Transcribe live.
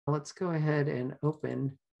Let's go ahead and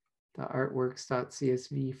open the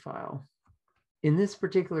artworks.csv file. In this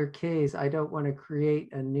particular case, I don't want to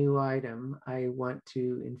create a new item. I want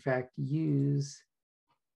to, in fact, use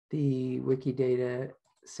the Wikidata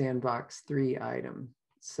sandbox 3 item.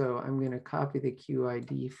 So I'm going to copy the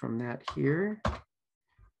QID from that here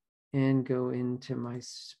and go into my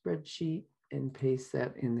spreadsheet and paste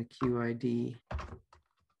that in the QID.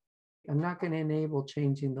 I'm not going to enable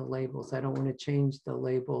changing the labels. I don't want to change the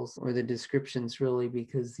labels or the descriptions really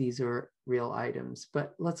because these are real items.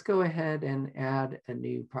 But let's go ahead and add a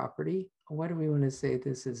new property. What do we want to say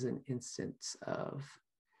this is an instance of?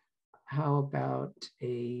 How about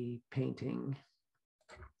a painting?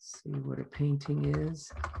 Let's see what a painting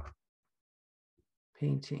is.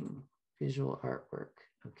 Painting, visual artwork.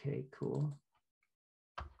 Okay, cool.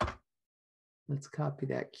 Let's copy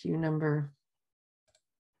that Q number.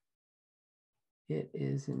 It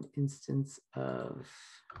is an instance of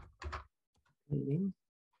painting.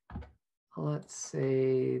 Let's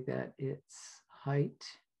say that its height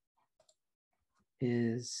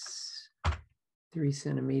is 3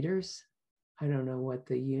 centimeters. I don't know what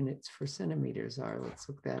the units for centimeters are. Let's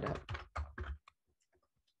look that up.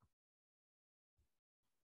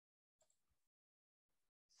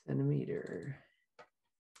 Centimeter.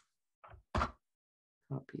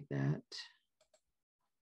 Copy that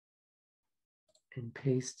and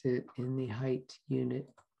paste it in the height unit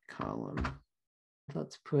column.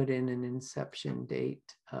 Let's put in an inception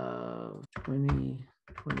date of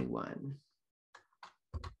 2021.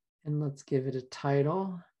 And let's give it a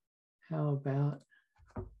title. How about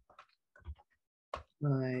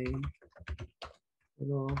My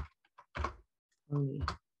Little Pony?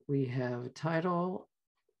 We have a title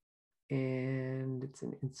and it's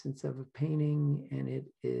an instance of a painting and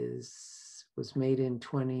it was made in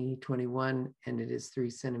 2021 and it is 3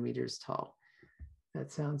 centimeters tall.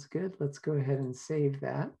 That sounds good. Let's go ahead and save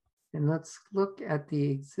that. And let's look at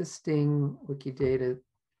the existing Wikidata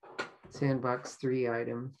sandbox 3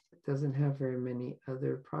 item. It doesn't have very many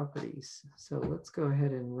other properties. So let's go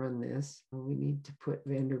ahead and run this. We need to put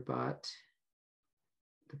VanderBot,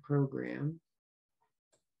 the program,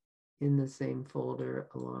 in the same folder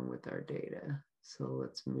along with our data. So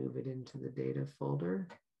let's move it into the data folder.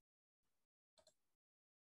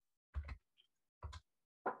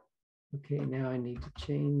 Okay, now I need to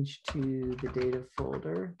change to the data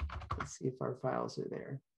folder. Let's see if our files are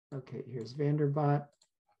there. Okay, here's VanderBot.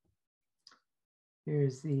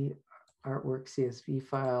 Here's the artwork CSV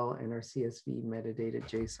file and our CSV metadata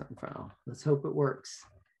JSON file. Let's hope it works.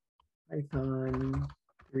 Python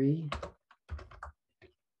 3.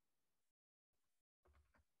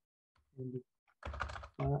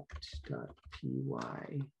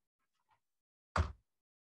 VanderBot.py.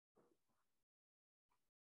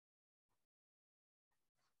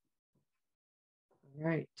 All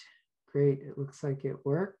right, great. It looks like it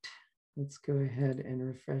worked. Let's go ahead and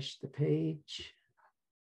refresh the page.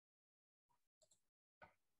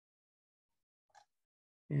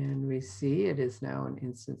 And we see it is now an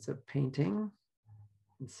instance of painting.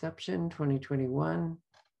 Inception 2021.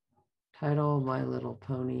 Title, My Little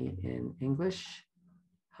Pony in English.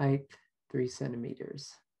 Height, 3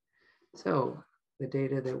 centimeters. So the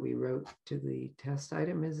data that we wrote to the test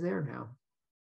item is there now.